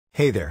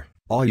Hey there,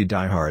 all you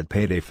die-hard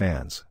Payday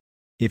fans.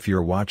 If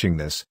you're watching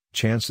this,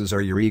 chances are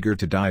you're eager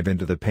to dive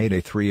into the Payday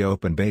 3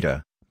 open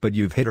beta, but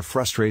you've hit a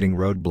frustrating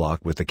roadblock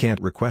with the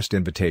can't request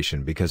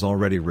invitation because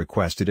already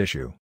requested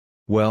issue.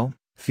 Well,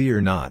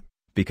 fear not,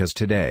 because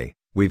today,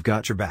 we've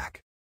got your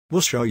back.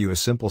 We'll show you a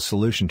simple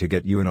solution to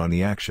get you in on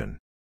the action.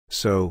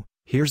 So,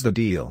 here's the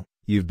deal,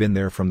 you've been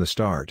there from the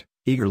start,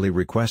 eagerly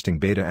requesting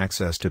beta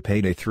access to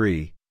Payday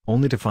 3,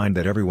 only to find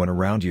that everyone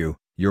around you,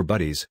 your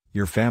buddies,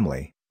 your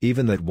family,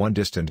 even that one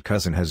distant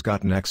cousin has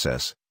gotten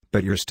access,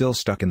 but you're still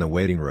stuck in the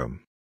waiting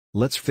room.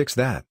 Let's fix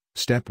that.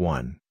 Step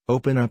 1.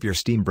 Open up your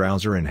Steam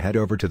browser and head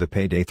over to the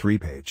Payday 3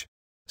 page.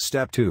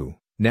 Step 2.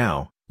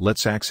 Now,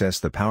 let's access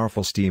the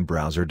powerful Steam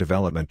browser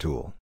development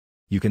tool.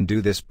 You can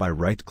do this by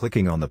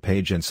right-clicking on the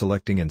page and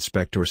selecting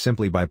Inspect, or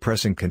simply by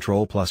pressing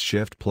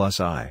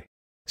Ctrl+Shift+I.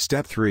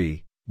 Step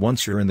 3.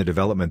 Once you're in the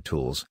development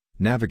tools,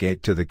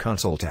 navigate to the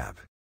Console tab.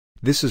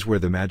 This is where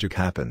the magic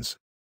happens.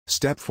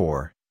 Step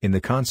 4. In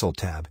the Console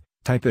tab,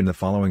 type in the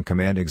following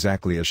command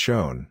exactly as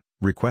shown,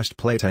 request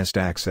playtest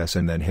access,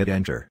 and then hit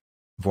enter.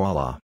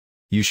 Voila!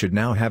 You should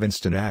now have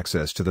instant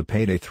access to the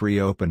Payday 3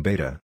 open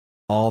beta.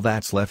 All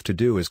that's left to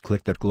do is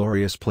click that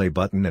glorious play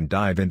button and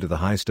dive into the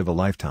heist of a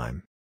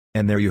lifetime.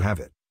 And there you have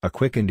it, a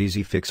quick and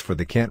easy fix for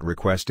the can't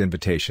request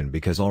invitation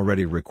because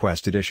already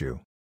requested issue.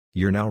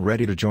 You're now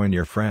ready to join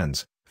your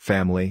friends,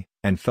 family,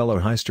 and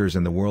fellow heisters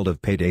in the world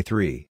of Payday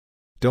 3.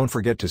 Don't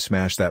forget to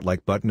smash that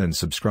like button and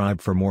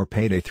subscribe for more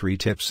Payday 3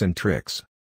 tips and tricks.